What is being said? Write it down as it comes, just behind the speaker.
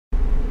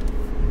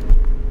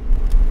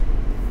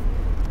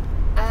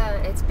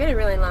been a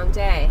really long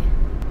day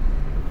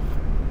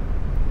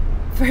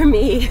for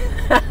me.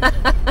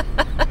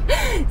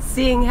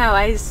 Seeing how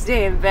I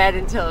stay in bed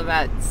until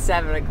about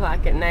 7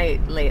 o'clock at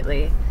night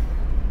lately.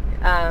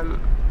 I'm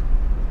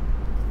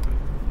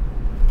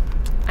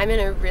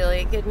in a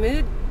really good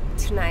mood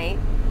tonight,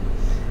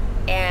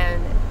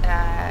 and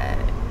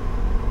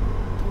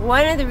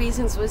one of the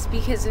reasons was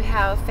because of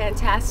how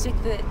fantastic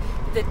the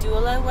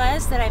doula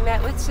was that I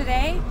met with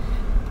today,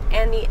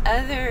 and the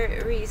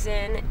other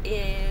reason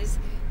is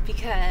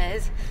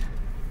because,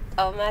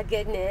 oh my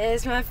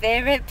goodness, my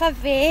favorite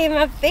puppy, puppy.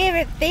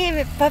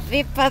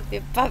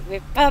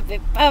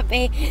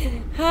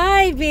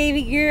 Hi,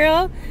 baby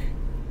girl.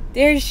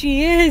 There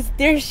she is.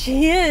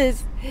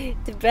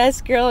 The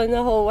best girl in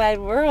the whole wide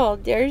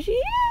world. There she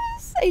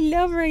is. I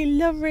love her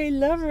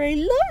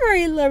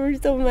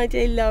so much.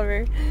 I love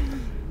her.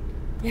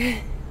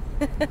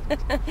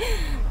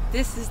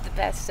 This is the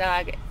best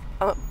dog.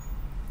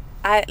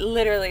 I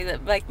literally,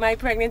 like, my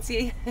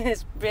pregnancy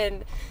has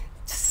been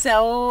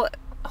so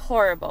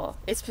horrible.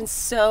 It's been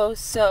so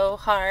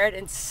hard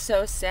and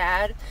so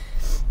sad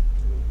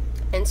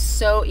and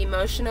so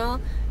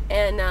emotional,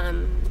 and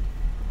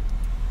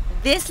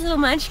this little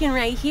munchkin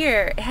right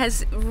here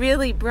has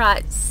really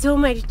brought so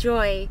much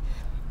joy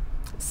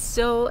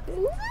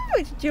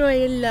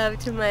and love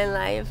to my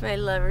life. I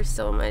love her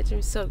so much.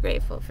 I'm so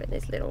grateful for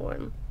this little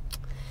one.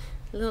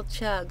 Little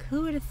Chug.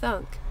 Who would have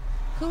thunk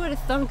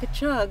a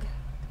Chug?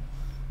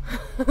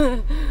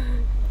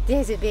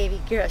 There's a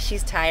baby girl.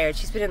 She's tired.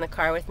 She's been in the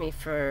car with me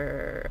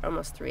for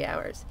almost 3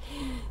 hours.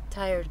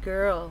 Tired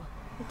girl.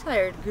 A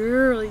tired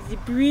girl. She's a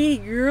pretty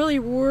girly,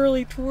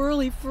 whirly,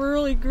 twirly,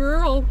 furly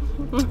girl.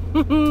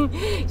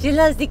 She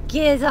loves to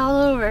kiss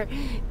all over.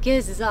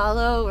 Kisses all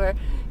over.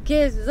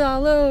 Kisses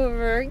all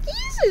over.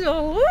 Kisses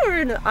all over.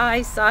 In the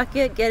eye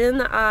socket. Get in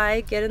the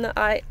eye. Get in the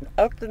eye.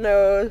 Up the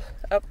nose.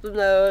 Up the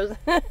nose.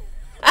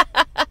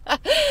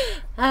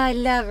 I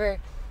love her.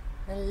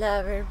 I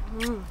love her.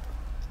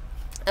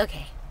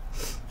 Okay.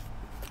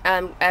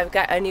 I've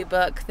got a new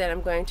book that I'm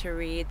going to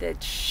read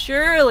that's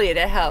surely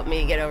to help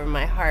me get over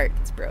my heart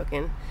that's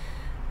broken.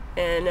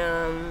 And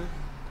I'm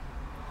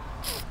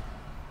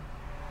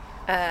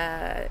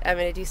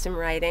going to do some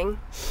writing.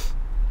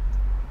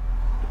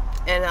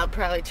 And I'll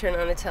probably turn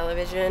on the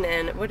television.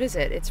 And what is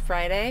it? It's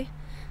Friday.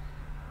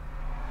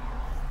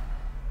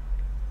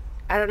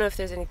 I don't know if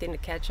there's anything to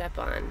catch up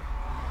on.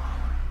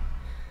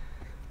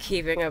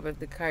 Keeping Up with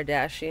the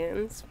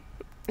Kardashians.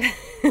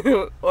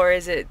 Or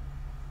is it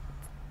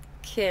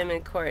Kim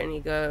and Courtney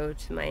go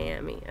to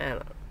Miami? I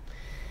don't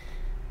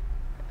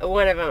know.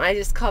 One of them. I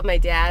just called my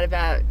dad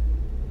about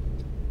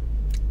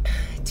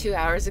 2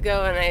 hours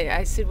ago, and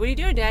I said, "What are you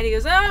doing, Dad?" He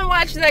goes, "Oh, I'm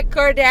watching that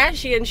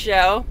Kardashian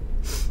show."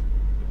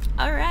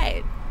 All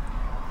right.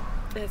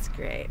 That's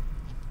great.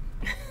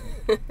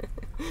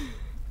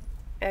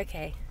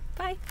 Okay.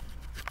 Bye.